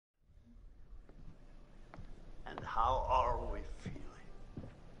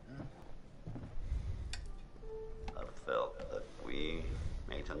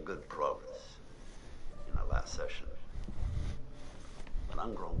making good progress in our last session. But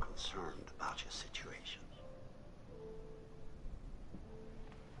I'm growing concerned about your situation.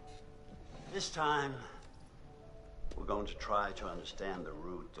 This time, we're going to try to understand the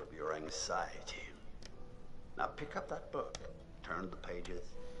root of your anxiety. Now pick up that book, turn the pages.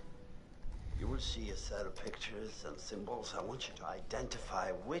 You will see a set of pictures and symbols. I want you to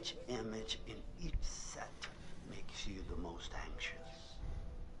identify which image in each set makes you the most anxious.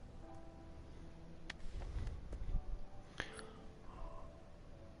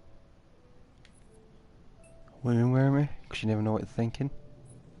 Women wear me, because you never know what they're thinking.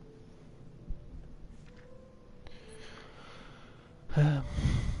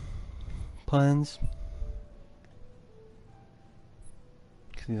 Plans.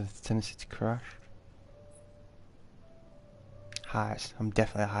 Because they have the tendency to crash. Heights. I'm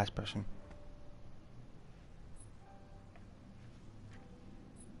definitely a heights person.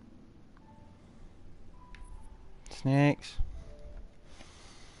 Snakes.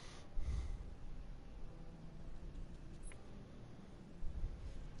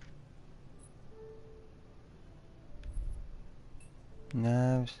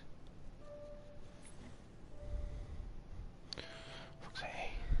 Nerves. Fuck's sake.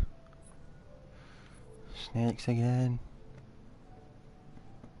 Snakes again.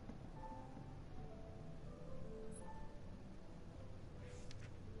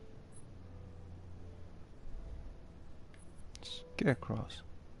 Scarecrows.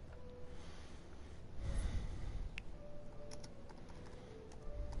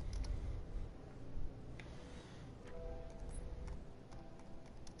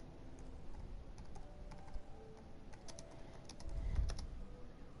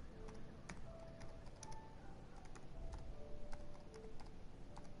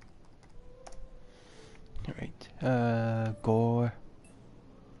 Gore.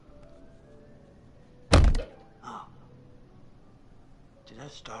 Oh. Did I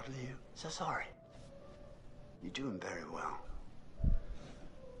startle you? So sorry. You're doing very well.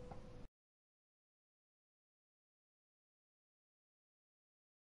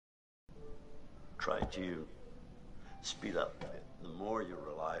 Try to speed up a bit. The more you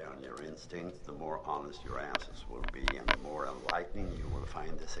rely on your instincts, the more honest your answers will be, and the more enlightening you will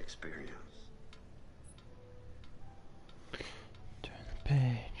find this experience. Turn the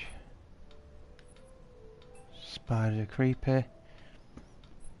page. Spider creepy.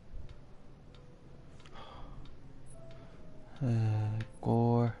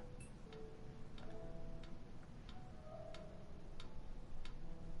 Gore.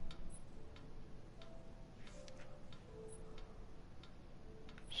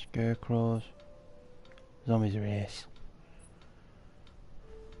 Scarecrows. Zombies race.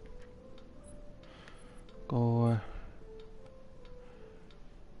 Gore.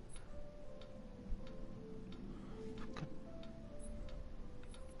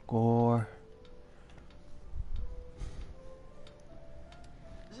 Gore.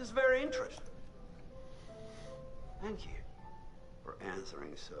 This is very interesting. Thank you for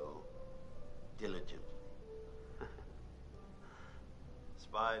answering so diligently.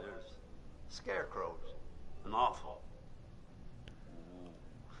 Spiders, scarecrows, and awful.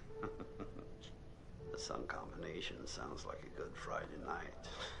 The sun combination sounds like a good Friday night.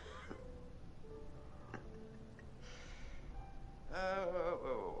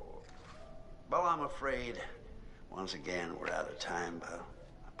 Well, I'm afraid once again we're out of time, but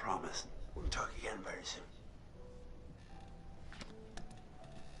I promise we'll talk again very soon.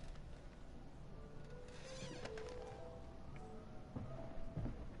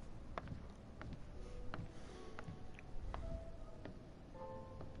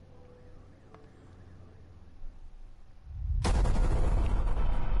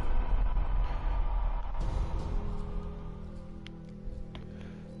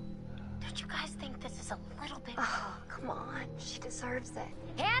 Don't you guys think this is a little bit... Oh, come on. She deserves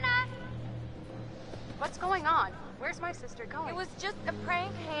it. Hannah! What's going on? Where's my sister going? It was just a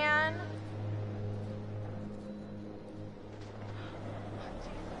prank, Han.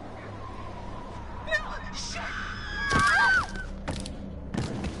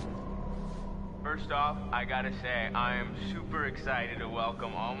 First off, I gotta say, I am super excited to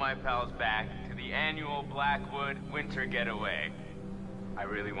welcome all my pals back to the annual Blackwood Winter Getaway. I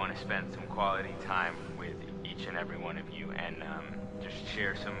really want to spend some quality time with each and every one of you and just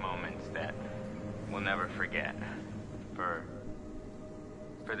share some moments that we'll never forget for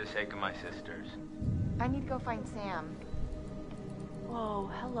the sake of my sisters. I need to go find Sam. Whoa,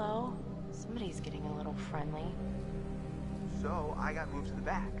 hello. Somebody's getting a little friendly. So I got moved to the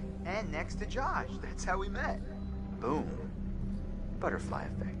back and next to Josh. That's how we met. Boom. Butterfly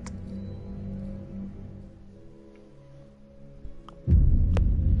effect.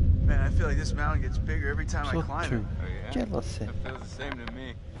 Man, I feel like this mountain gets bigger every time I So climb true. it. Oh, yeah? Jealousy. It feels the same to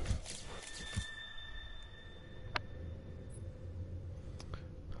me.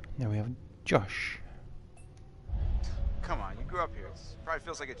 Now we have Josh. Come on, you grew up here. It probably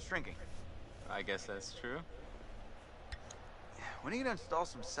feels like it's shrinking. I guess that's true. When are you gonna install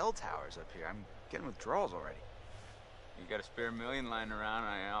some cell towers up here? I'm getting withdrawals already. You got a spare million lying around,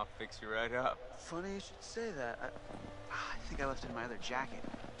 and I'll fix you right up. Funny you should say that. I think I left it in my other jacket.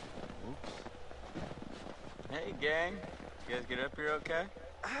 Oops. Hey, gang. You guys get up here okay?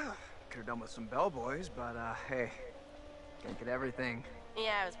 Could have done with some bellboys, but hey, can't get everything.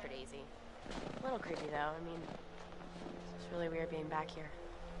 Yeah, it was pretty easy. A little creepy though. I mean, it's just really weird being back here.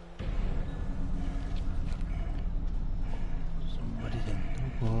 Somebody's in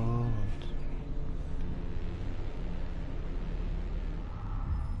the world.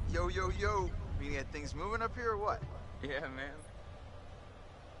 Yo, yo, yo. We gonna get things moving up here or what? Yeah, man.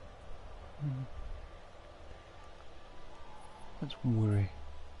 Let's worry.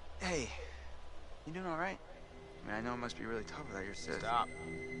 Hey, you doing all right? I mean, I know it must be really tough without your sis. Stop.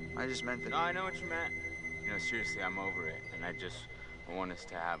 I just meant that. No, I know what you meant. You know, seriously, I'm over it. And I want us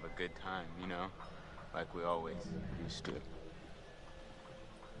to have a good time, you know? Like we always used to.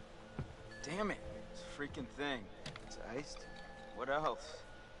 Damn it. It's a freaking thing. It's iced. What else?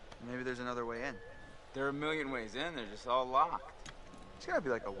 Maybe there's another way in. There are a million ways in. They're just all locked. There's gotta be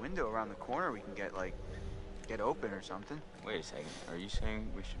like a window around the corner we can get open or something. Wait a second. Are you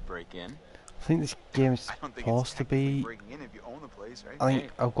saying we should break in? I think this game is I don't think supposed it's to be. breaking in if you own the place, right? I think Hey.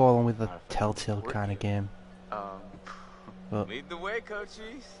 I'll go along with the Not if I Telltale support kind you. of game. But Lead the way,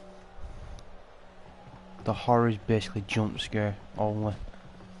 coachies. the horror is basically jump scare only.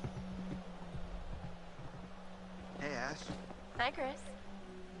 Hey, Ash. Hi, Chris.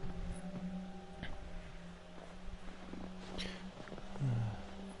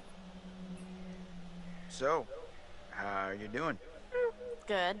 So, how are you doing?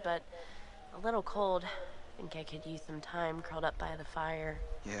 Good, but a little cold. Think I could use some time curled up by the fire.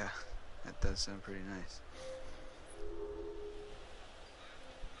 Yeah, that does sound pretty nice.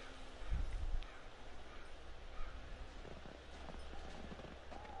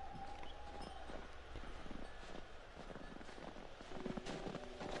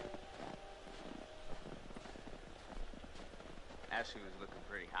 Ashley was looking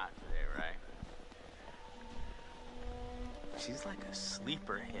pretty hot today, right? She's like a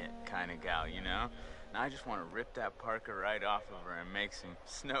sleeper hit kind of gal, you know? And I just want to rip that parka right off of her and make some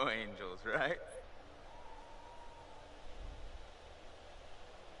snow angels, right?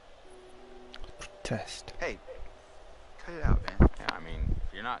 Test. Hey, cut it out, man. Yeah, I mean,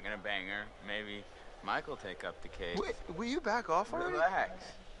 if you're not gonna bang her, maybe Michael take up the case. Wait, will you back off already? Relax.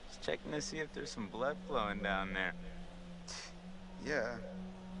 Just checking to see if there's some blood flowing down there. Yeah.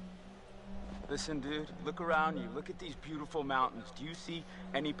 Listen, dude, look around you. Look at these beautiful mountains. Do you see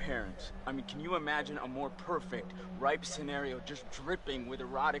any parents? I mean, can you imagine a more perfect, ripe scenario just dripping with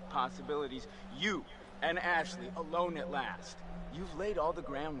erotic possibilities? You and Ashley alone at last. You've laid all the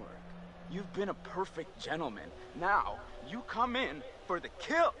groundwork. You've been a perfect gentleman. Now, you come in for the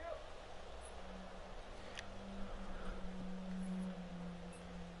kill.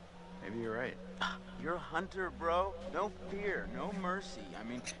 Maybe you're right. You're a hunter, bro. No fear, no mercy. I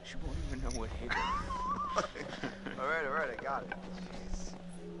mean, she won't even know what hit her. all right, I got it. Jeez.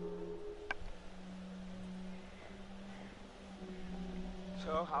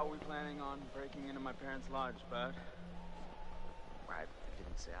 So, how are we planning on breaking into my parents' lodge, bud? I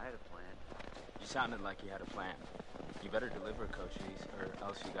didn't say I had a plan. You sounded like you had a plan. You better deliver, coaches, or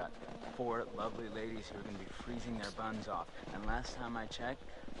else you got 4 lovely ladies who are going to be freezing their buns off. And last time I checked,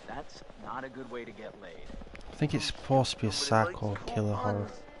 that's not a good way to get laid. I think it's supposed to be a psycho killer horror,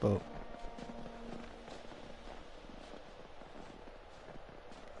 but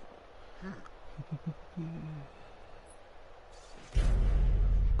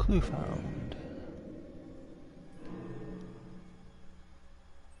clue found.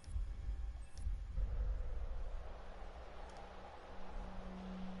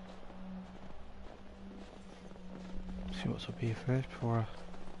 See what's up here first before I...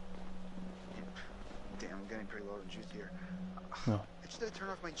 Damn, I'm getting pretty low on juice here. No. I just had to turn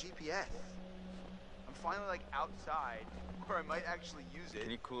off my GPS. I'm finally like outside, where I might actually use it.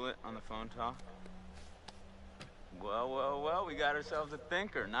 Can you cool it on the phone talk? Well, we got ourselves a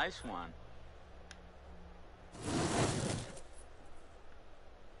thinker. Nice one.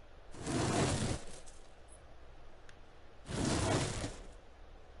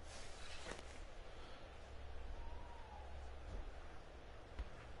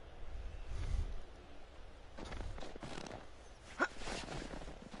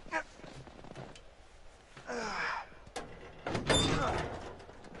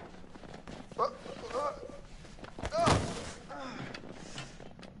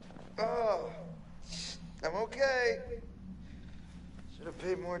 have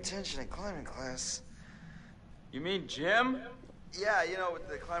paid more attention in climbing class. You mean Jim? Yeah, you know, with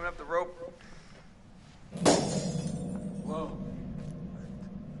the climbing up the rope. Whoa.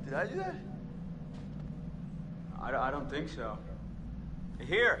 Did I do that? I don't think so.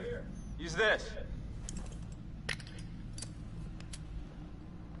 Here, use this.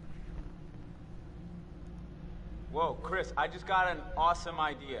 Whoa, Chris, I just got an awesome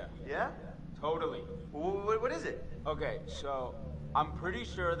idea. Yeah? Totally. What is it? Okay, so I'm pretty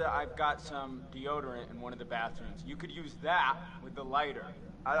sure that I've got some deodorant in one of the bathrooms. You could use that with the lighter.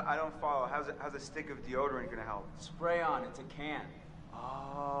 I don't follow. How's a stick of deodorant gonna help? Spray on, it's a can.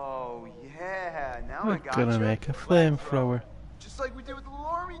 Oh, yeah. Now I We're got gonna you. make a flamethrower. Just like we did with the little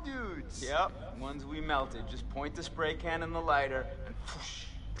army dudes. Yep, ones we melted. Just point the spray can in the lighter and whoosh.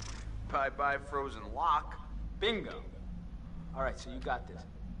 Bye-bye frozen lock. Bingo. All right, so you got this.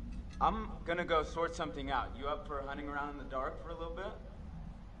 I'm gonna go sort something out. You up for hunting around in the dark for a little bit?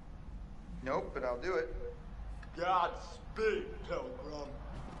 Nope, but I'll do it. Godspeed, Pilgrim.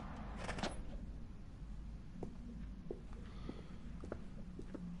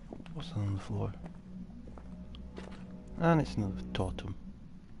 What's on the floor? And it's another totem.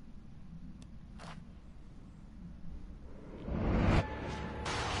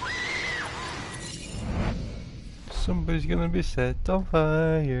 Somebody's gonna be set on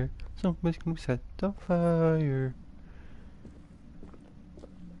fire. Somebody's gonna be set on fire.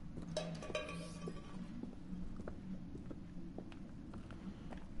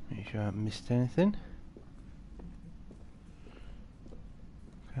 Make sure I haven't missed anything.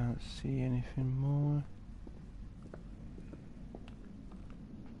 Can't see anything more.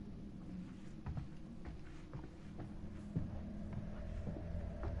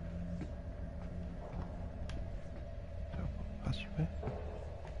 Passageway?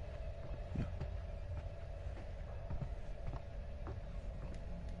 No.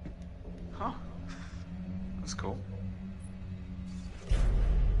 Huh? That's cool.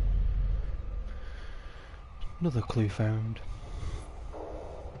 Another clue found.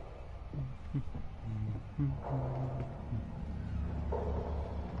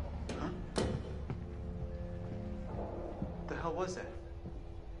 The hell was that?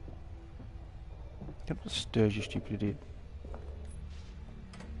 Get up the stairs, you stupid idiot.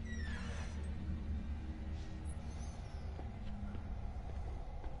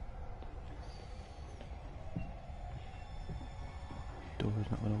 Door's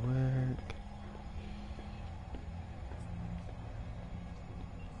not gonna work.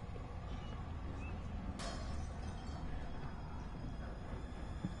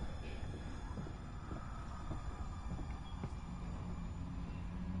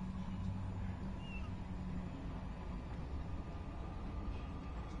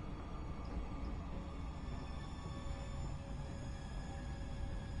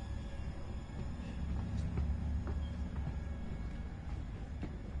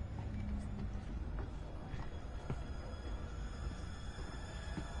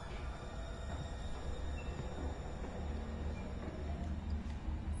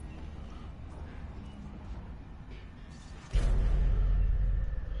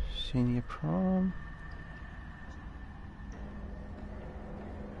 Senior prom.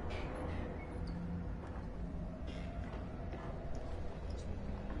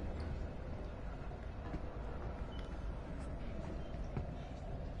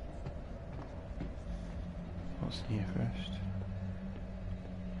 What's here first?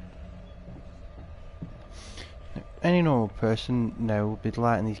 Now, any normal person now would be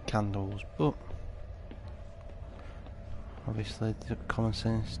lighting these candles, but obviously the common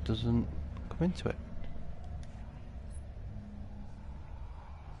sense doesn't come into it.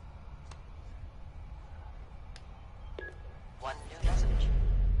 One new message.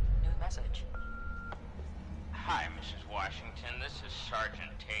 New message. Hi, Mrs. Washington. This is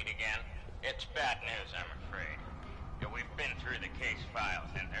Sergeant Tate again. It's bad news, I'm afraid. Yeah, we've been through the case files,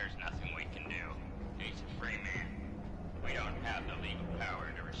 and there's nothing we can do. He's a free man. We don't have the legal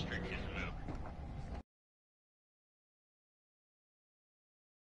power to restrict his movement.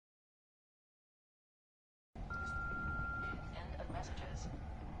 End of messages.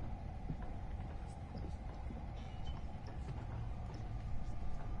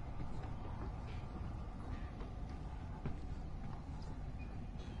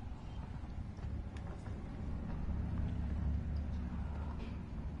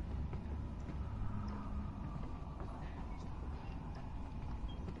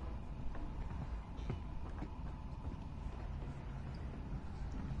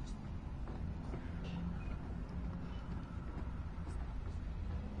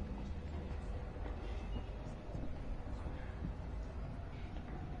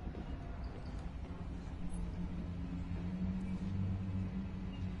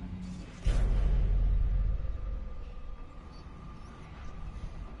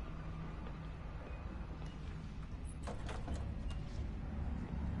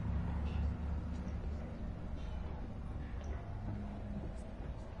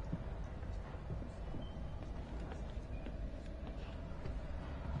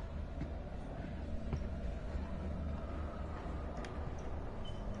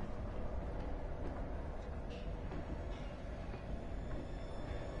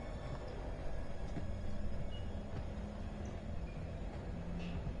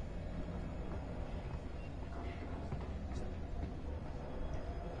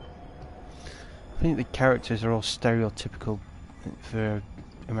 think the characters are all stereotypical for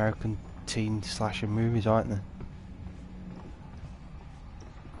American teen slasher movies, aren't they?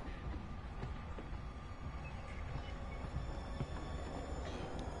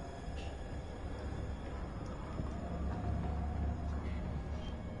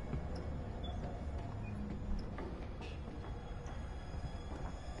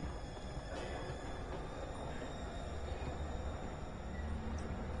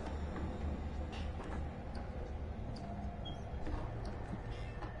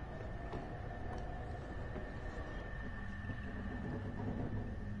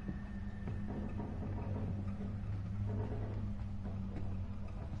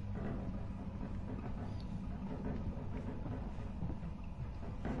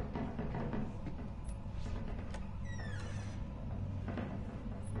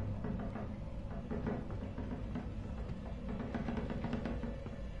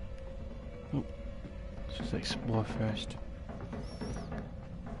 Let's explore first.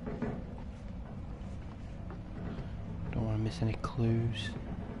 Don't want to miss any clues.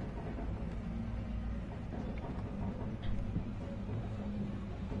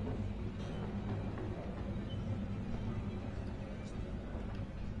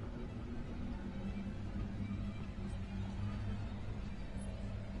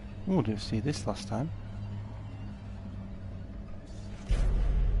 Oh, didn't see this last time.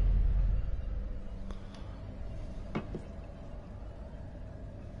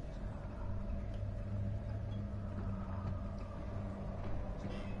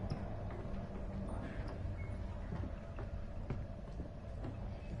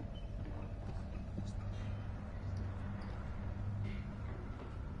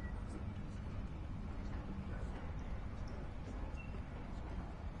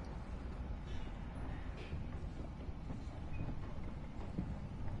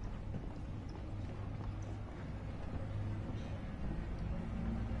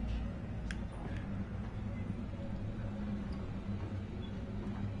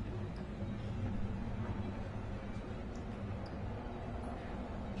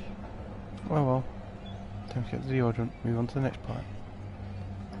 Oh well, time to get the deodorant, move on to the next part.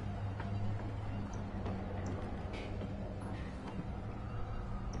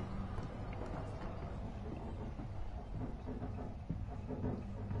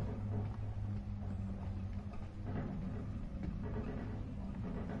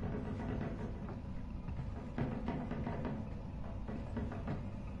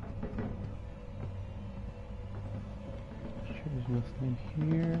 Sure there's nothing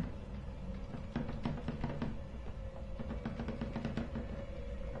in here.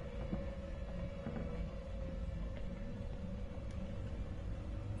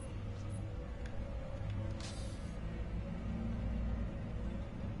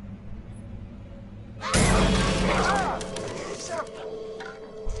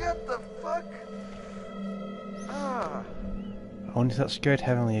 What the fuck? Ah. I wonder if that scared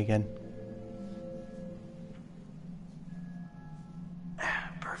Heavenly again.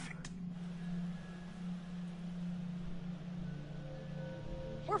 Perfect.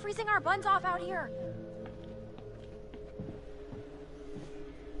 We're freezing our buns off out here.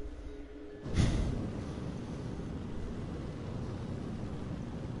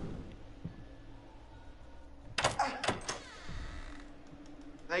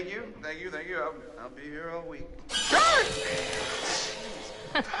 Thank you. I'll be here all week.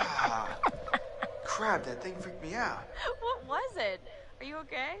 Crap, that thing freaked me out. What was it? Are you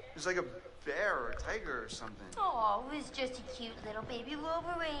okay? It was like a bear or a tiger or something. Oh, it was just a cute little baby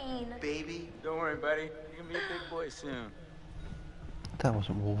Wolverine. Baby? Don't worry, buddy. You're gonna be a big boy soon. That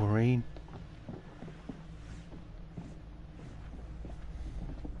wasn't Wolverine.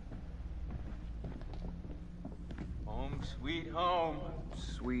 Home sweet home.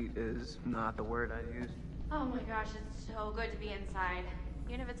 Sweet is not the word I'd use. Oh my gosh, it's so good to be inside.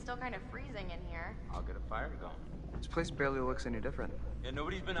 Even if it's still kind of freezing in here. I'll get a fire going. This place barely looks any different. Yeah,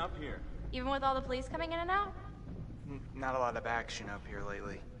 nobody's been up here. Even with all the police coming in and out? Not a lot of action up here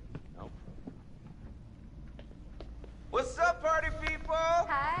lately. Nope. What's up, party people?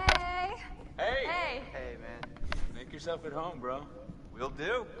 Hey. Hey. Hey. Hey, man. Make yourself at home, bro. Will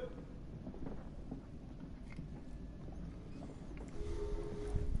do.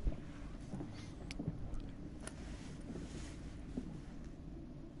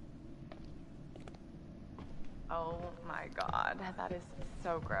 Oh my god, that is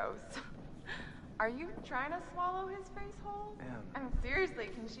so gross. Are you trying to swallow his face whole? Yeah. I mean, seriously,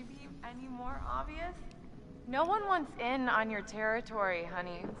 can she be any more obvious? No one wants in on your territory,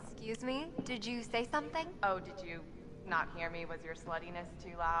 honey. Excuse me? Did you say something? Oh, did you not hear me? Was your sluttiness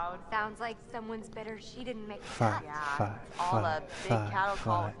too loud? Sounds like someone's bitter she didn't make the Five, cut. Yeah, five, all a five, big five, cattle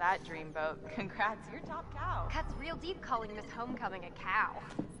call five. with that dreamboat. Congrats, you're top cow. Cut's real deep calling Miss Homecoming a cow.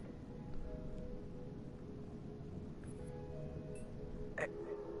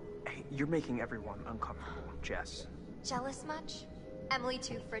 Hey, you're making everyone uncomfortable, Jess. Jealous much? Emily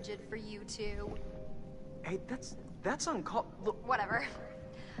too frigid for you too. Hey, that's uncalled. Look, Whatever.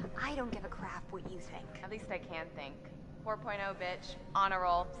 I don't give a crap what you think. At least I can think. 4.0, bitch. On a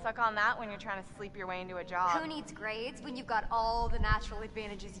roll. Suck on that when you're trying to sleep your way into a job. Who needs grades when you've got all the natural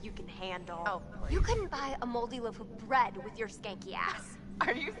advantages you can handle? Oh, please. You couldn't buy a moldy loaf of bread with your skanky ass.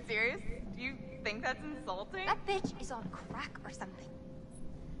 Are you serious? Do you think that's insulting? That bitch is on crack or something.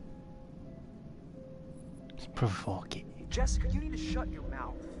 It's provoking. Jessica, you need to shut your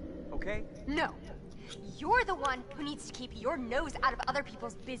mouth, okay? No. You're the one who needs to keep your nose out of other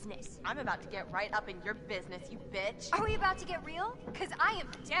people's business. I'm about to get right up in your business, you bitch. Are we about to get real? Because I am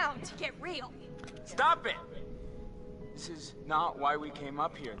down to get real. Stop it! This is not why we came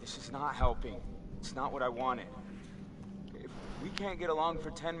up here. This is not helping. It's not what I wanted. If we can't get along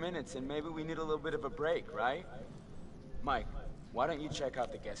for 10 minutes, then maybe we need a little bit of a break, right? Mike, why don't you check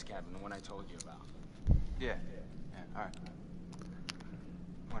out the guest cabin, the one I told you about? Yeah, all right.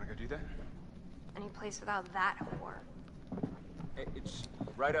 Wanna go do that? Any place without that whore. It's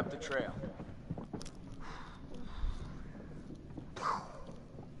right up the trail.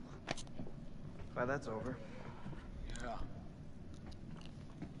 Well, that's over. Yeah.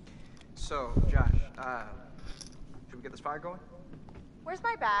 So, Josh, should we get this fire going? Where's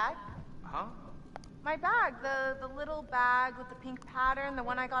my bag? Huh? My bag, the little bag with the pink pattern, the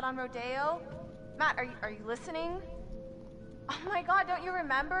one I got on Rodeo. Matt, are you listening? Oh my god, don't you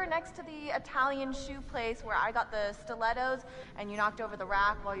remember? Next to the Italian shoe place where I got the stilettos and you knocked over the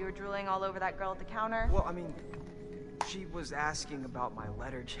rack while you were drooling all over that girl at the counter? Well, I mean, she was asking about my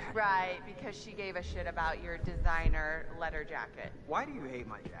letter jacket. Right, because she gave a shit about your designer letter jacket. Why do you hate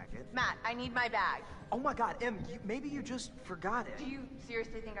my jacket? Matt, I need my bag. Oh my god, Em, maybe you just forgot it. Do you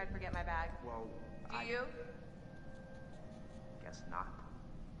seriously think I'd forget my bag? Well, Do you? Guess not.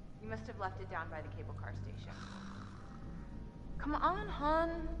 You must have left it down by the cable car station. Come on,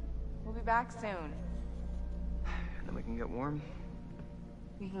 hon. We'll be back soon. Then we can get warm.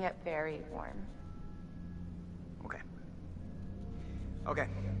 We can get very warm. Okay. Okay,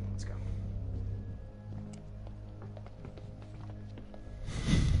 let's go.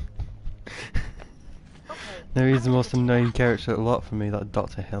 No, he's the most annoying character of the lot for me, that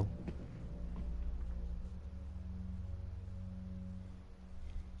Dr. Hill.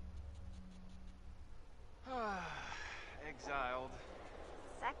 Exiled.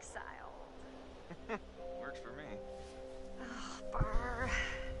 Sexiled. Works for me. Ugh, brr.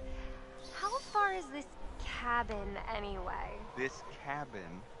 How far is this cabin anyway? This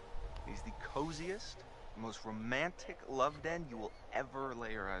cabin is the coziest, most romantic love den you will ever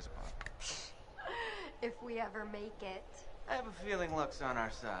lay your eyes upon. If we ever make it. I have a feeling luck's on our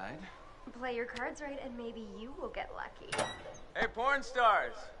side. Play your cards right and maybe you will get lucky. Hey, porn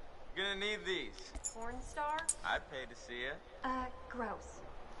stars! You're gonna need these. Porn star? I'd pay to see it. Gross.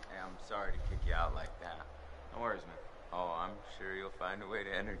 Hey, I'm sorry to kick you out like that. No worries, man. Oh, I'm sure you'll find a way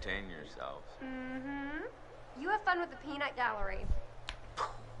to entertain yourselves. Mm-hmm. You have fun with the peanut gallery.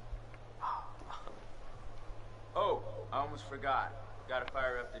 Oh, I almost forgot. Gotta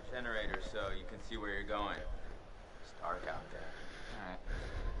fire up the generator so you can see where you're going. It's dark out there. Alright.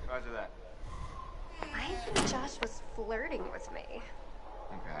 Roger that. I think Josh was flirting with me.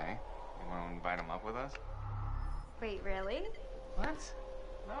 Okay. You want to invite him up with us? Wait, really? What?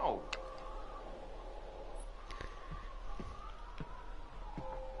 No.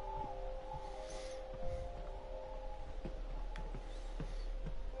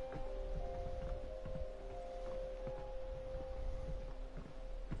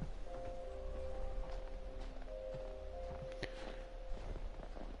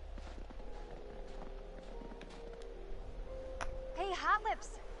 Hey, Hot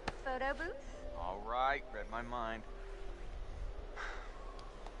Lips. Photo booth? All right, read my mind.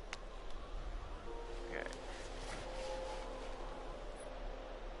 Okay.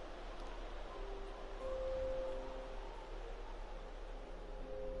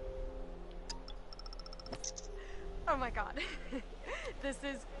 Oh my god. This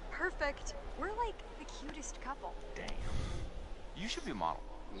is perfect. We're like the cutest couple. Damn. You should be a model.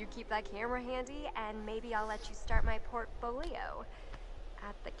 You keep that camera handy, and maybe I'll let you start my portfolio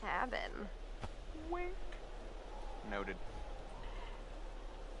at the cabin. Wink. Noted.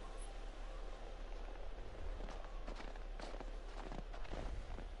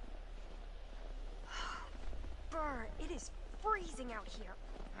 Brr, it living out here.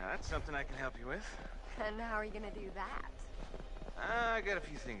 That's something I can help you with. And how are you gonna do that? I got a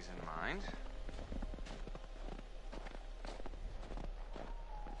few things in mind.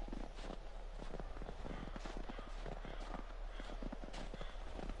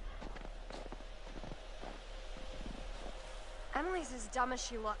 Emily's as dumb as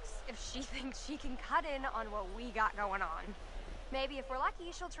she looks if she thinks she can cut in on what we got going on. Maybe if we're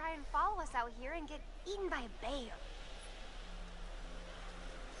lucky, she'll try and follow us out here and get eaten by a bear.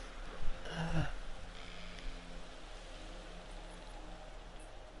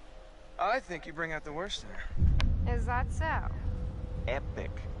 I think you bring out the worst in her. Is that so?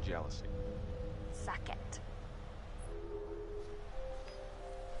 Epic jealousy. Second.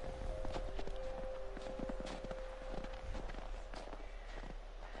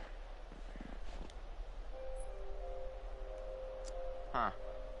 Huh.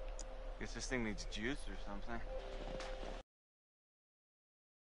 Guess this thing needs juice or something.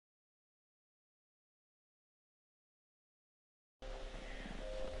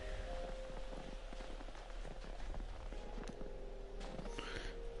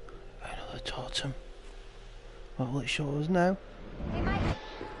 Another totem. What will it show us now? Hey, Mike.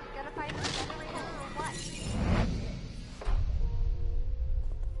 Gotta find the generator or what?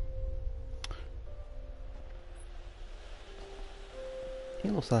 He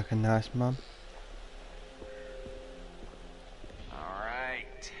looks like a nice man.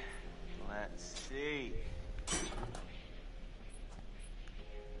 Alright. Let's see.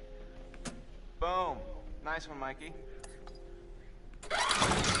 Boom. Nice one, Mikey.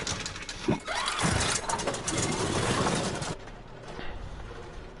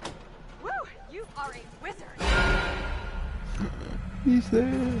 Woo! You are a wizard! He's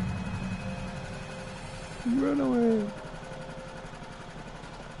there! Run away!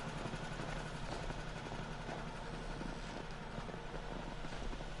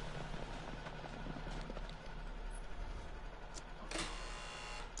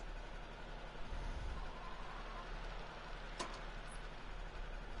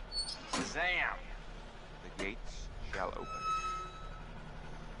 Shazam! The gates shall open.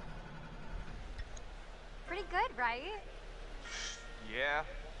 Pretty good, right? Yeah,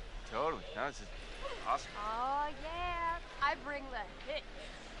 totally. No, this is awesome. Oh, yeah. I bring the hit.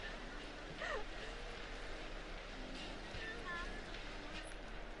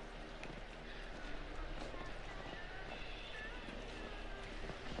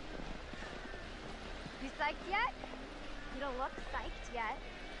 You psyched yet? You don't look psyched yet.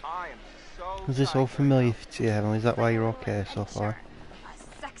 I am so Is this all familiar to you, Emily? Is that why you're okay so far?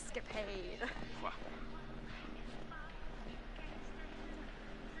 A sexcapade. Wow.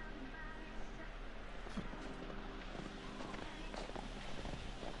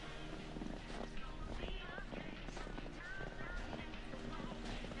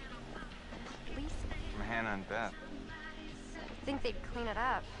 At least From Hannah and Beth. I think they'd clean it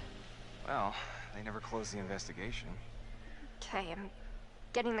up. Well, they never closed the investigation. Okay, I'm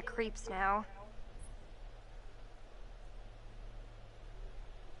getting the creeps now.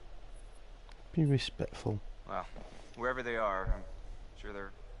 Be respectful. Well, wherever they are, I'm sure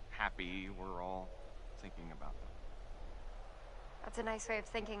they're happy we're all thinking about them. That's a nice way of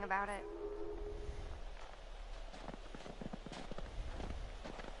thinking about it.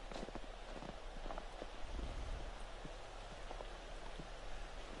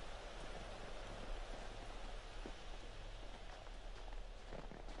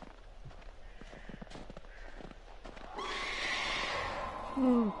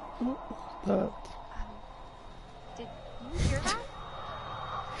 What was that? Did you hear that?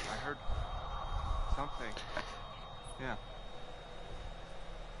 I heard something. Yeah.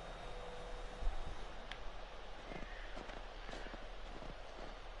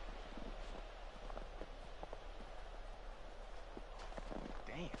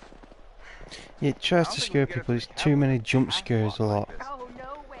 Damn. Yeah, it tries to scare people. It's too many jump scares a lot. Oh,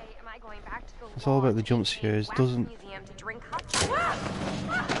 no way am I going back to the It's all about the jump scares. Doesn't. museum to drink hot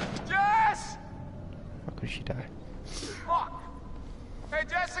Jess! How could she die? Fuck! Hey,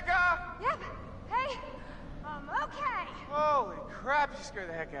 Jessica! Yep. Hey. Okay. Holy crap, you scared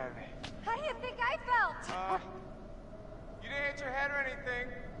the heck out of me. How do you think I felt? You didn't hit your head or anything.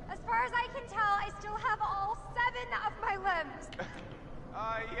 As far as I can tell, I still have all 7 of my limbs.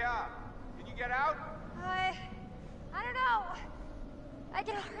 Yeah. Can you get out? I don't know. I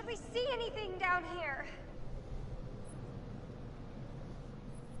can hardly see anything down here.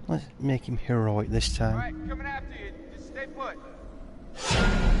 Let's make him heroic this time. Alright, coming after you. Just stay put.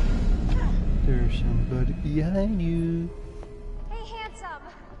 There's somebody behind you. Hey, handsome.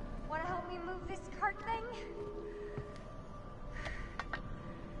 Wanna help me move this cart thing?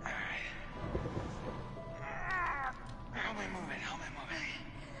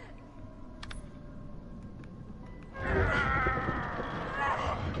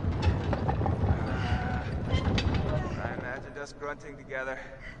 grunting together.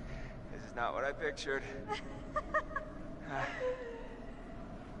 This is not what I pictured.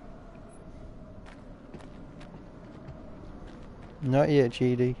 Not yet,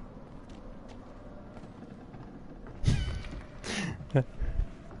 GD.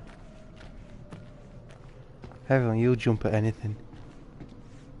 Everyone, you'll jump at anything.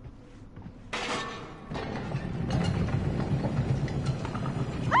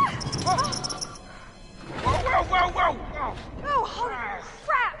 Whoa! Oh, holy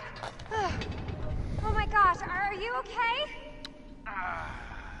crap! Oh my gosh, are you okay?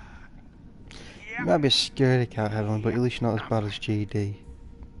 You might be a scaredy cat, Evelyn, but at least you're not as bad as GD.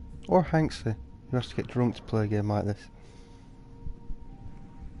 Or Hankster, who has to get drunk to play a game like this.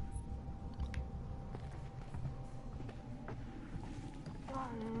 Oh,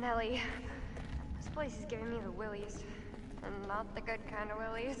 Nelly. This place is giving me the willies. And not the good kind of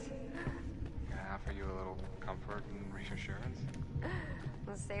willies. Can I offer you a little comfort and reassurance?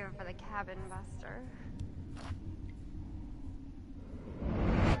 We'll save it for the cabin buster.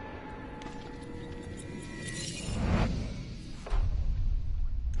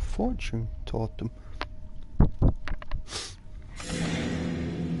 Fortune taught them.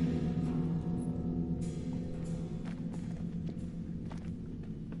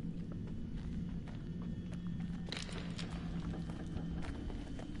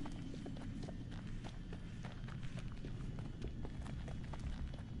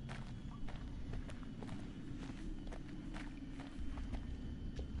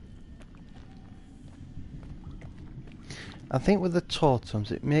 I think with the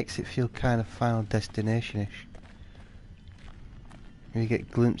totems it makes it feel kind of Final Destination-ish. You get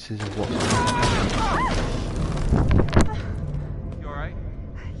glimpses of what... You alright?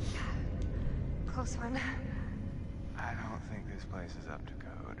 Close one. I don't think this place is up to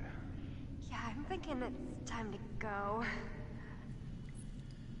code. Yeah, I'm thinking it's time to go.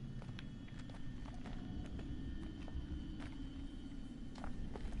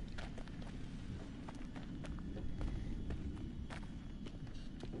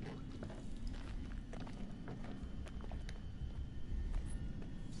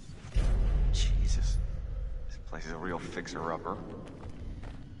 Jesus. This place is a real fixer-upper.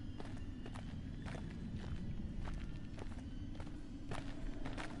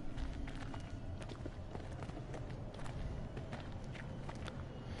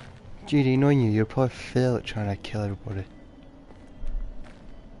 GD, knowing you'll probably fail at trying to kill everybody.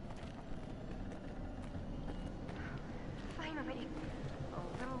 Finally,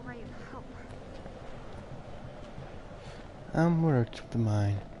 a little ray of hope. And we're out of the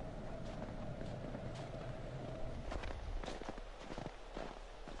mine.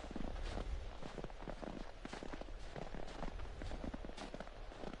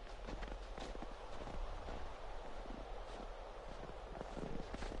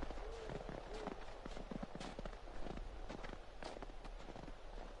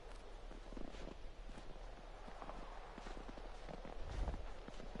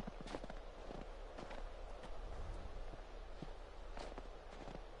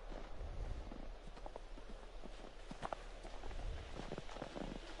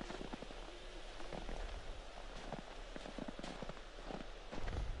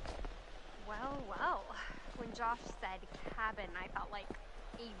 Well, when Josh said cabin, I felt like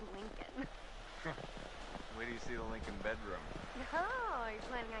Abe Lincoln. Where do you see the Lincoln bedroom? Oh, are you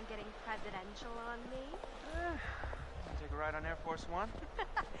planning on getting presidential on me? Wanna take a ride on Air Force One?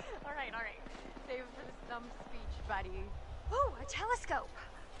 All right. Save it for the stump speech, buddy. Ooh, a telescope.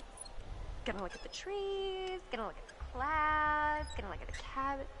 Gonna look at the trees, gonna look at the clouds, gonna look at the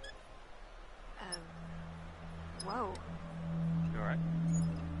cabin. Whoa. You alright?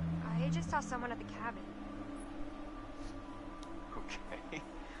 I just saw someone at the cabin. Okay. Let me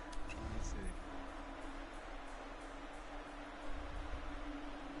see.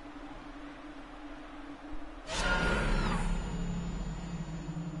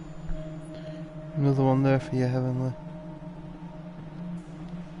 Another one there for you, Heavenly.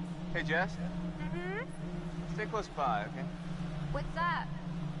 Hey, Jess. Mm-hmm. Stay close by, okay? What's that?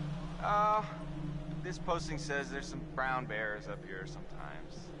 This posting says there's some brown bears up here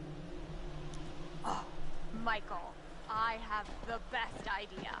sometimes. Oh, Michael, I have the best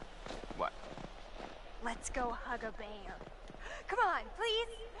idea. What? Let's go hug a bear. Come on, please.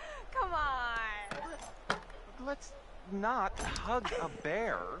 Come on. Let's not hug a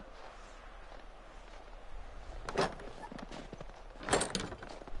bear.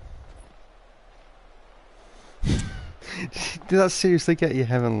 Did that seriously get you,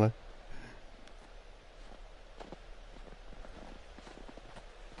 Heavenly?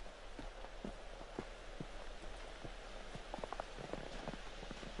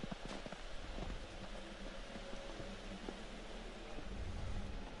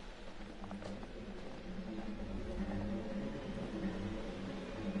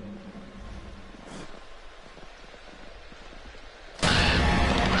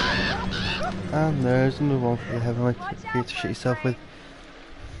 And there's another one for the heavenly for you to shit yourself with.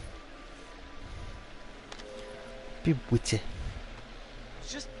 Be witty.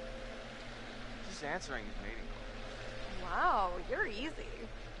 Just answering his mating call. Wow, you're easy.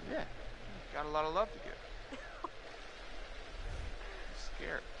 Yeah, got a lot of love to give. I'm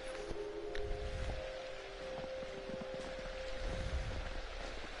scared.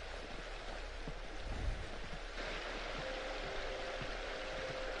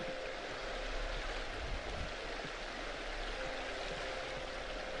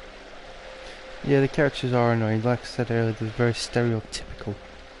 Yeah, the characters are annoying. Like I said earlier, they're very stereotypical.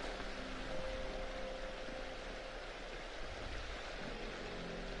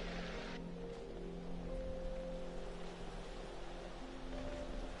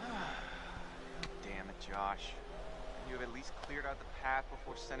 Damn it, Josh. Can you have at least cleared out the path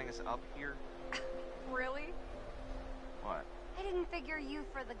before sending us up here? Really? What? I didn't figure you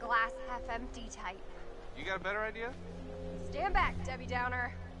for the glass half empty type. You got a better idea? Stand back, Debbie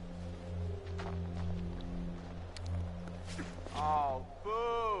Downer. Oh,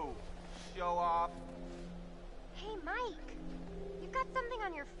 boo! Show off. Hey, Mike. You've got something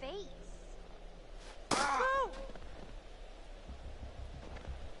on your face. Ah. Whoa!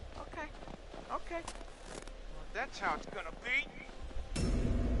 Okay. Okay. Well, that's how it's gonna be.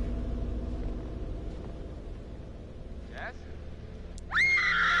 Jess?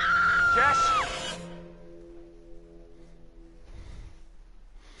 Jess?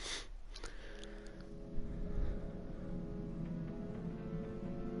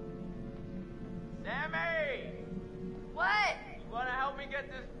 Sammy! What? You wanna help me get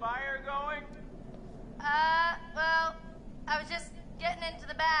this fire going? Well, I was just getting into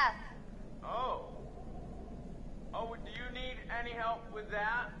the bath. Oh. Oh, do you need any help with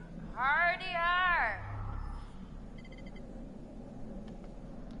that? Hardy har.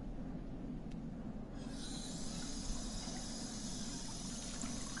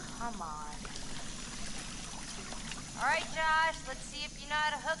 Come on. All right, Josh, let's see if you know how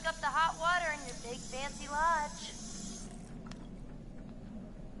to hook up the hot water in your big fancy lodge.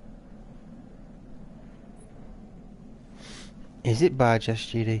 Is it bad, Jess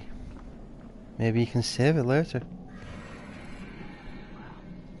GD? Maybe you can save it later.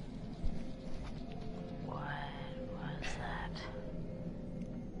 What was that?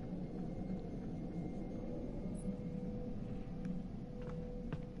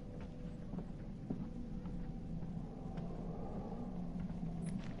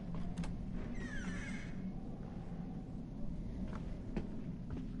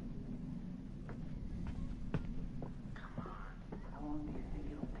 How long do you think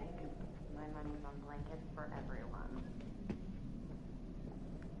it'll take him? My money's on blankets for everyone.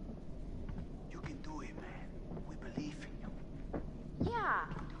 You can do it, man. We believe in you. Yeah,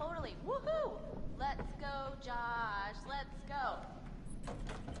 totally. Woohoo! Let's go, Josh. Let's go.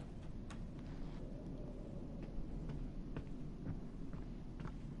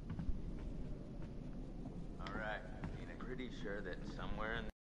 Alright, I'm pretty sure that somewhere in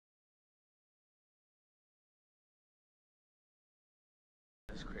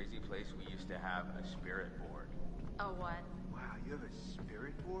this crazy place we used to have a spirit board. A what? Wow, you have a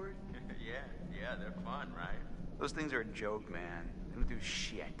spirit board? Yeah, they're fun, right? Those things are a joke, man. They don't do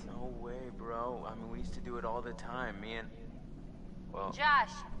shit. No way, bro. I mean, we used to do it all the time, me and... Well,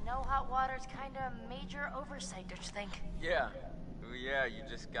 Josh, no hot water's kind of a major oversight, don't you think? yeah. Yeah, you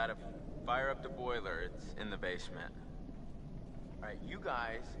just gotta fire up the boiler. It's in the basement. Alright, you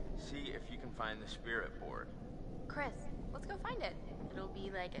guys see if you can find the spirit board. Chris, let's go find it. It'll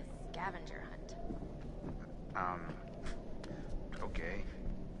be like a scavenger hunt. Okay.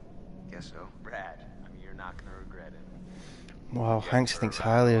 Guess so. Brad, I mean, you're not gonna regret it. Wow, Hanks thinks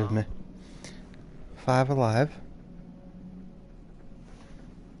highly of me. 5 alive.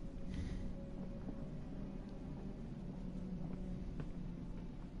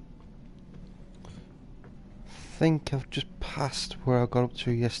 I think I've just passed where I got up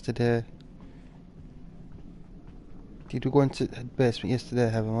to yesterday. Did we go into the basement yesterday,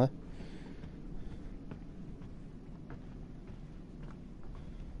 Heavenly?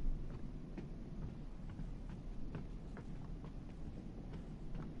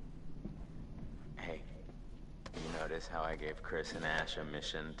 Hey, you notice how I gave Chris and Ash a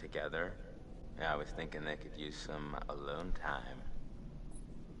mission together? Yeah, I was thinking they could use some alone time.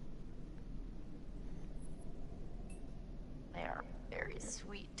 They are very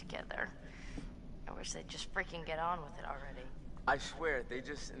sweet together. I wish they'd just freaking get on with it already. I swear, they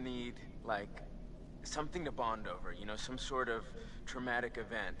just need, like, something to bond over, you know, some sort of traumatic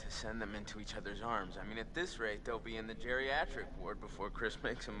event to send them into each other's arms. I mean, at this rate, they'll be in the geriatric ward before Chris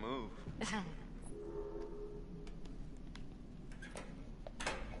makes a move.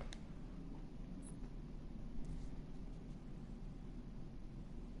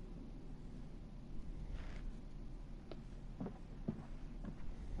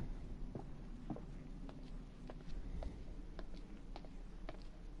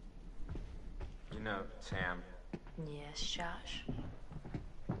 You know, Sam, Yes, Josh?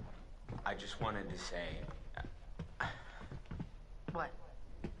 I just wanted to say, What?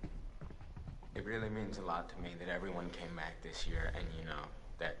 it really means a lot to me that everyone came back this year, and you know,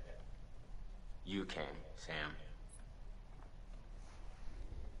 that you came, Sam.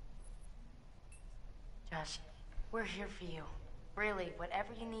 Josh, we're here for you. Really,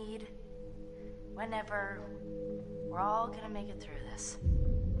 whatever you need, whenever, we're all gonna make it through this.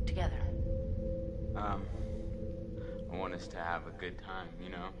 Together. I want us to have a good time, you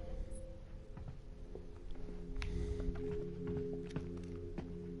know?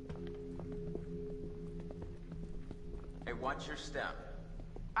 Hey, watch your step.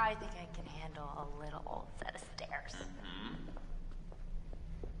 I think I can handle a little old set of stairs. Mm-hmm.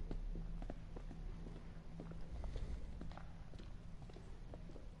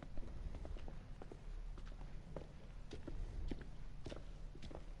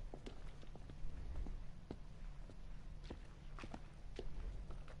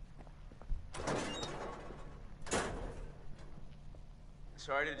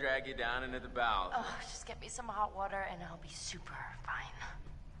 Sorry to drag you down into the bowels. Oh, just get me some hot water and I'll be super fine.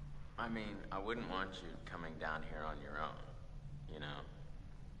 I mean, I wouldn't want you coming down here on your own, you know?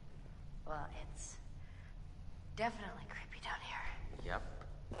 Well, it's definitely creepy down here. Yep.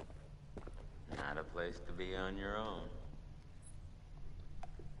 Not a place to be on your own.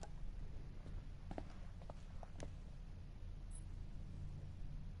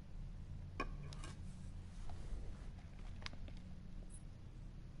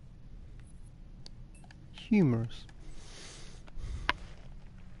 Humorous.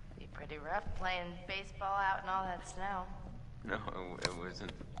 Be pretty rough playing baseball out in all that snow. No, it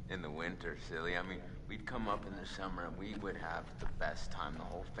wasn't in the winter, silly. I mean, we'd come up in the summer and we would have the best time. The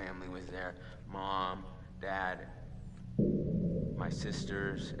whole family was there. Mom, Dad, my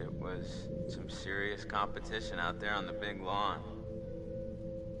sisters. It was some serious competition out there on the big lawn.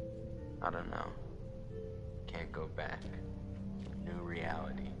 I don't know. Can't go back. New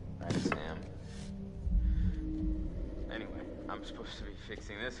reality, right, Sam? Anyway, I'm supposed to be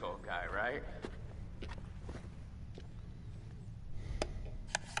fixing this old guy, right?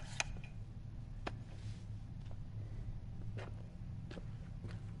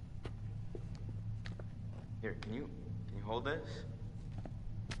 Here, can you hold this?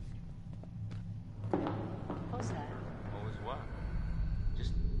 What was that? What was what?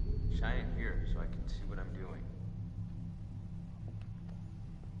 Just shine it here so I can see what I'm doing.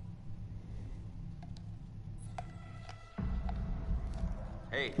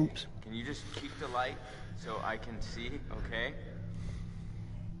 Hey, Oops. Can you just keep the light so I can see, okay?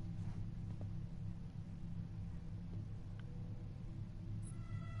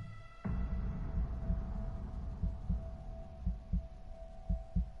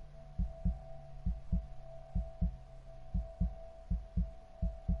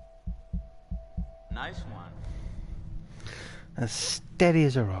 Nice one. As steady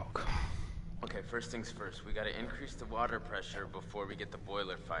as a rock. Okay, first things first. We gotta increase the water pressure before we get the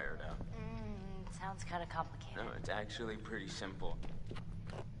boiler fired up. Sounds kind of complicated. No, it's actually pretty simple.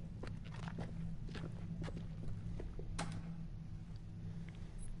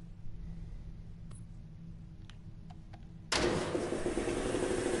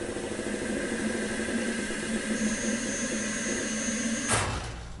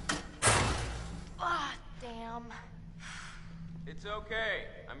 Ah, damn. It's okay.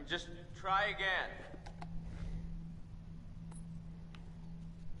 Just try again.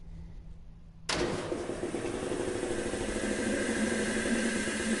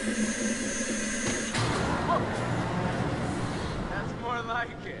 That's more like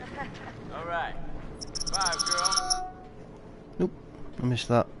it. All right. 5, girl. Nope, I missed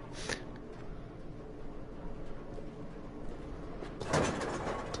that.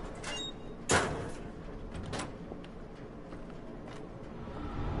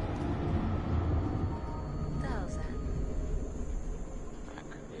 What the hell's that?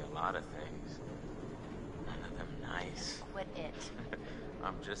 That could be a lot of things. None of them nice. Quit it.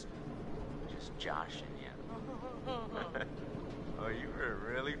 I'm just joshing you. Oh, you were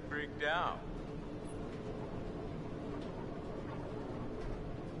really freaked out.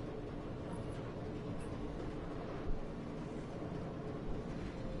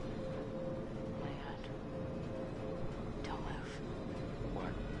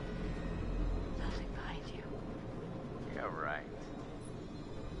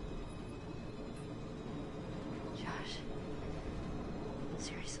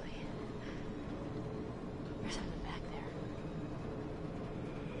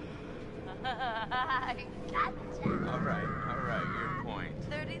 Gotcha. All right, your point.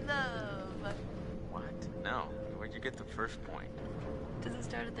 30 love. What? No. Where'd you get the first point? Does it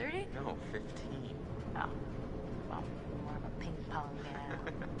start at 30? No, 15. Oh. Well, more of a ping pong now.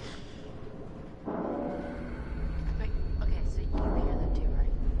 Wait, okay, so you hear that too,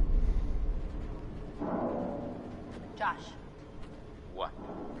 right? Josh. What?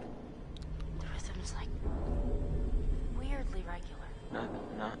 The rhythm's like weirdly regular.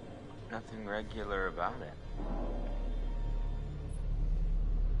 Nothing regular about it.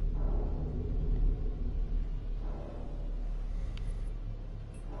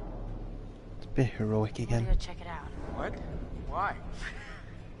 It's a bit heroic I'm again. gonna go check it out. What? Why?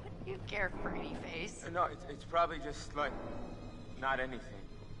 You carefree face. No, it's probably just like not anything.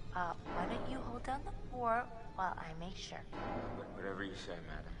 Why don't you hold down the fort while I make sure? Whatever you say,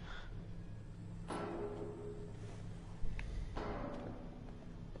 madam.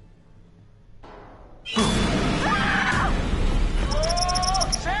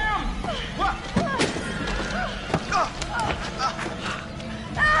 Sam! What?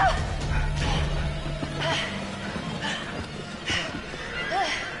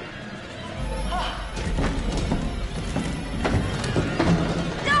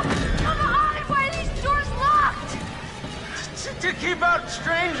 Why are these doors locked? To keep out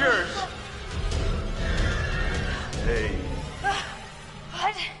strangers. Hey.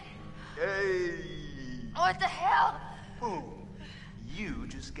 What? Hey. What the hell? Boom. You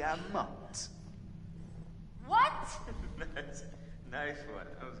just got mumped. What? Nice one.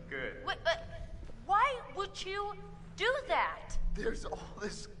 That was good. Why would you do that? There's all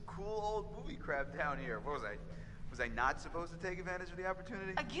this cool old movie crap down here. What was I? Was I not supposed to take advantage of the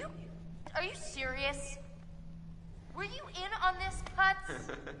opportunity? Are you serious? Were you in on this,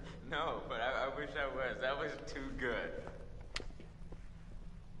 Putz? No, but I wish I was. That was too good.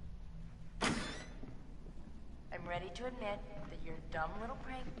 I'm ready to admit that your dumb little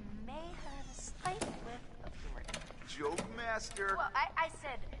prank may have a slight whiff of humor in it. Joke master. Well, I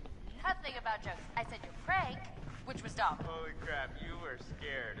said nothing about jokes. I said your prank, which was dumb. Holy crap, you were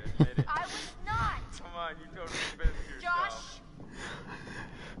scared. Admit it. I was not! Come on, you totally convinced yourself. Josh!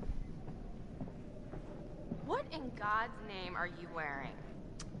 What in God's name are you wearing?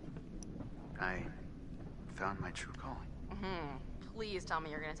 I found my true calling. Please tell me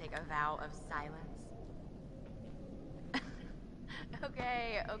you're gonna take a vow of silence.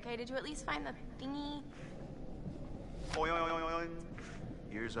 Okay, did you at least find the thingy?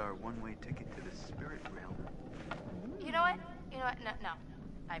 Here's our one-way ticket to the spirit realm. You know what? No.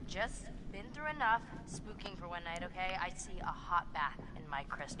 I've just been through enough spooking for one night, okay? I see a hot bath in my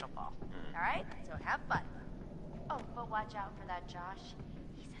crystal ball. All right? So have fun. Oh, but watch out for that Josh.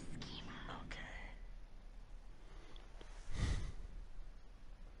 He's a schemer. Okay.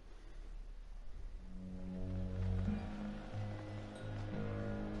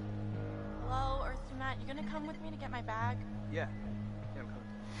 Hello, Earth to Matt. You gonna come with me to get my bag? Yeah, I'm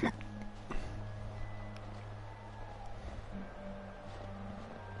coming.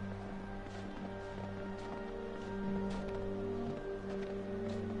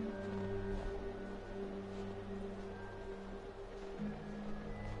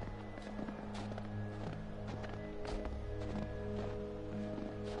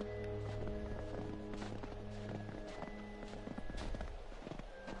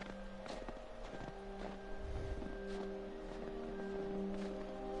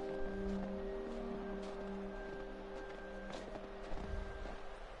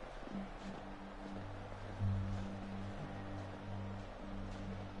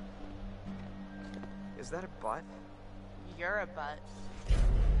 Is that a butt? You're a butt.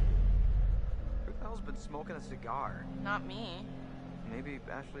 Who the hell's been smoking a cigar? Not me. Maybe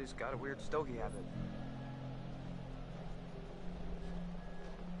Ashley's got a weird stogie habit.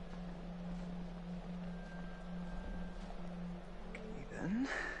 Okay, then.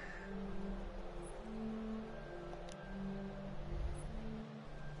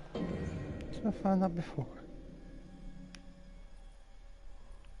 Did I find that before?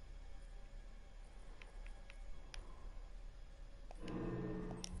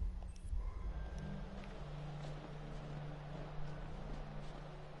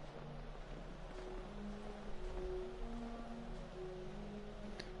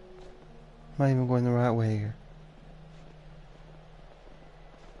 Am I even going the right way here?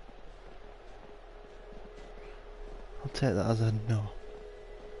 I'll take that as a no.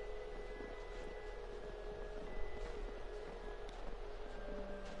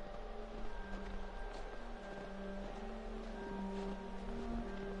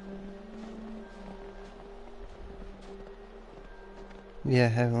 Yeah,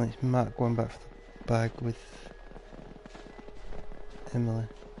 Evelyn, it's Mark going back for the bag with Emily.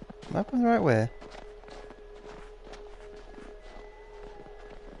 Am I going the right way?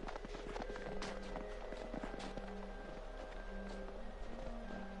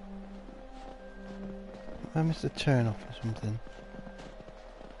 I missed a turn off or something.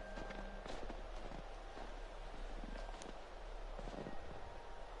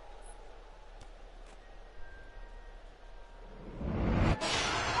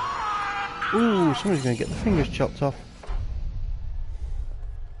 Ooh, somebody's going to get the fingers chopped off.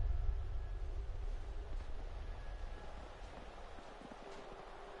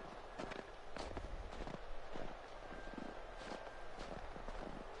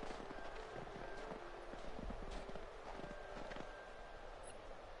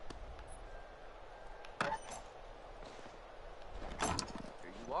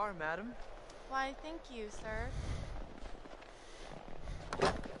 Here you are, madam. Why, thank you, sir.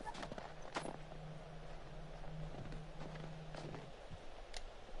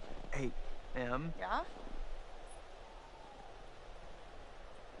 Hey, Em. Yeah?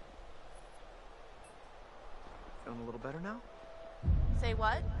 Feeling a little better now? Say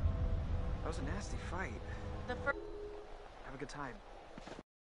what? That was a nasty fight. The first. Have a good time.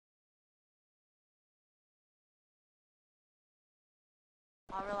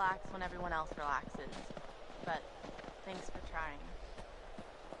 I'll relax when everyone else relaxes. But thanks for trying.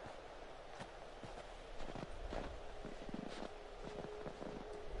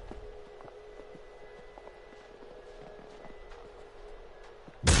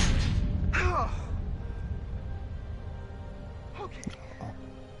 Okay.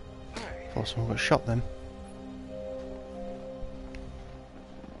 Thought someone got shot then.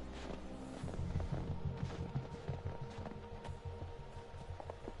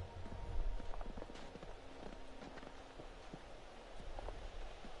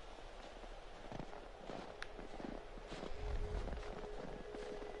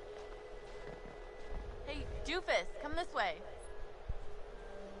 Hey, Doofus, come this way.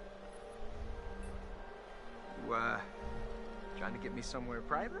 You, trying to get me somewhere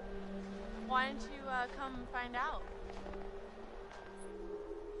private? Why don't you, come find out?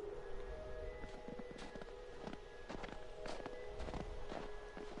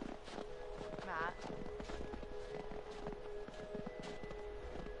 Matt.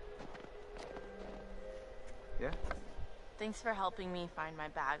 Yeah? Thanks for helping me find my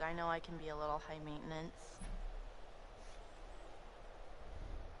bag. I know I can be a little high maintenance.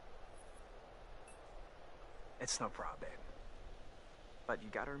 It's no problem, babe. But you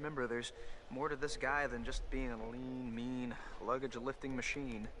gotta remember, there's more to this guy than just being a lean, mean, luggage-lifting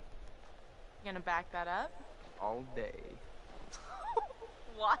machine. You gonna back that up? All day.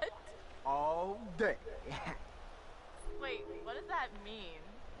 What? All day. Wait, what does that mean?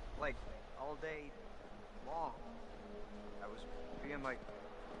 Like, all day long. I was being, like,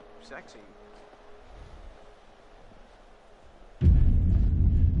 sexy.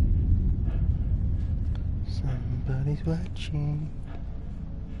 Somebody's watching.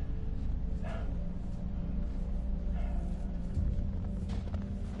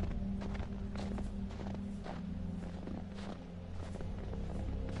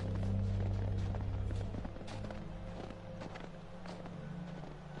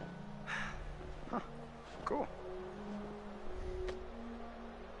 Cool.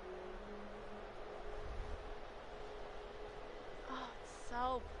 Oh, it's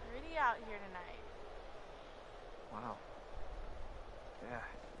so pretty out here tonight. Wow. Yeah.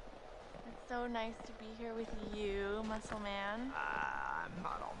 It's so nice to be here with you, Muscle Man. I'm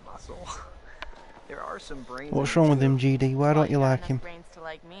not all muscle. There are some brains. What's wrong with him, GD? Why don't you got like enough him? brains to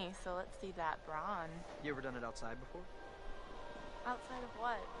like me, so let's see that brawn. You ever done it outside before? Outside of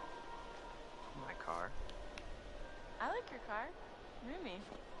what? My car. I like your car. Roomy.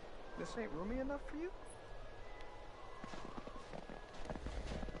 This ain't roomy enough for you?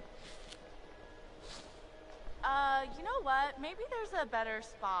 You know what? Maybe there's a better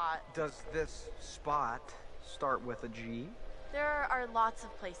spot. Does this spot start with a G? There are lots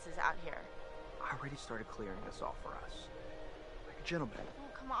of places out here. I already started clearing this off for us. Like a gentleman.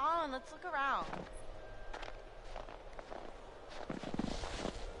 Oh, come on, let's look around.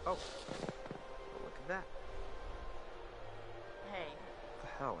 Oh. Look at that. Hey, What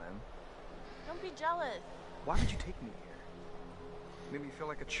the hell, Em? don't be jealous. Why would you take me here? Made me feel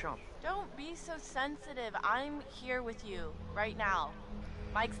like a chump. Don't be so sensitive. I'm here with you right now.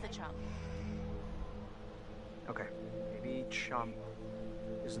 Mike's the chump. Okay, maybe chump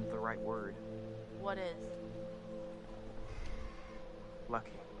isn't the right word. What is?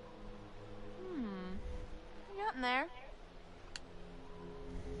 Lucky. You're getting there.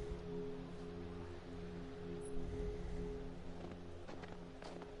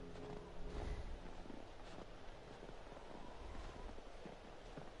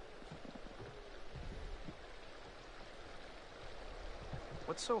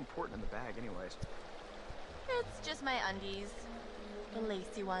 What's so important in the bag, anyways? It's just my undies. The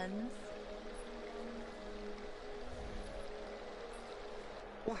lacy ones.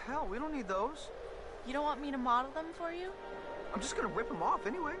 Well, hell, we don't need those. You don't want me to model them for you? I'm just gonna rip them off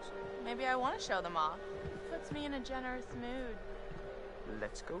anyways. Maybe I want to show them off. Puts me in a generous mood.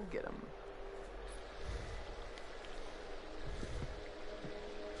 Let's go get them.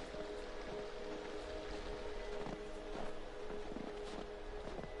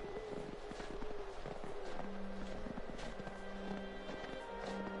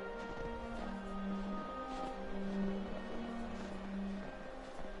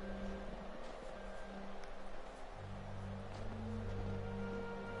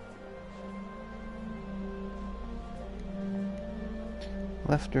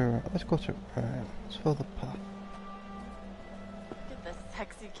 Left or right? Let's go to right. Let's follow the path. Look at the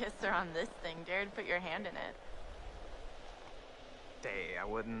sexy kisser on this thing. Dare to put your hand in it. Hey, I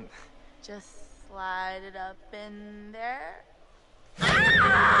wouldn't. Just slide it up in there.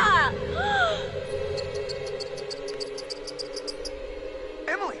 Ah!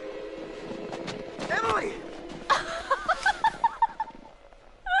 Emily! Emily!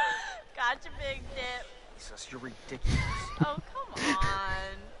 Gotcha, big dip. Jesus, you're ridiculous. Oh, come on.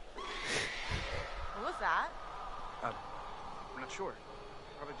 What was that? I'm not sure.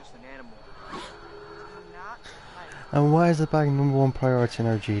 Probably just an animal. Not like... And why is the bag #1 priority in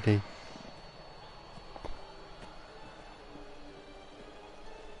our GD?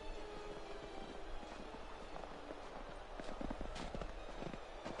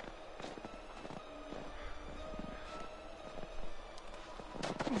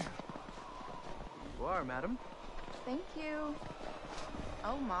 You are, madam. Thank you.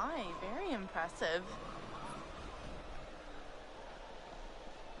 Oh my, very impressive.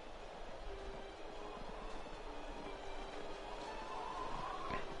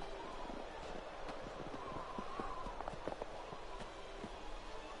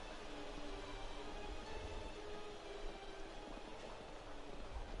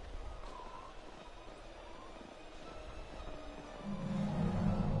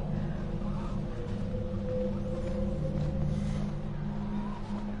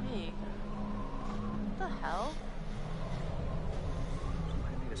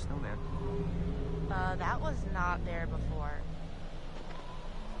 That was not there before.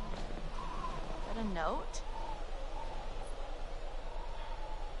 Is that a note?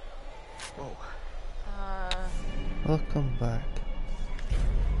 Whoa. Welcome back.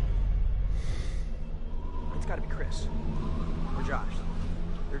 It's gotta be Chris. Or Josh.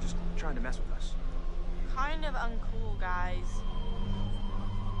 They're just trying to mess with us. Kind of uncool, guys.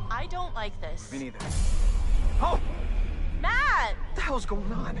 I don't like this. Me neither. Oh! Matt! What the hell's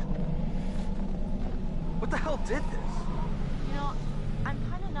going on? What the hell did this? You know, I'm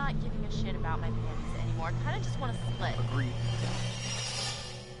kind of not giving a shit about my panties anymore. I kind of just want to split. Agreed.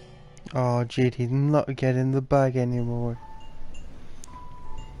 Oh, GD, not getting the bag anymore.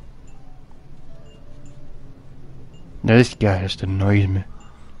 Now this guy just annoys me.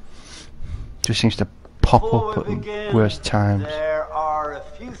 Just seems to pop up at the worst times. There are a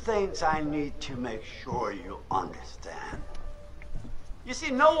few things I need to make sure you understand. You see,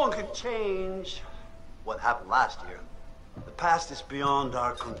 no one can change what happened last year. The past is beyond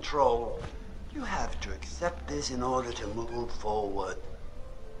our control. You have to accept this in order to move forward.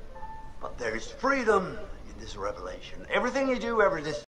 But there is freedom in this revelation. Everything you do, every decision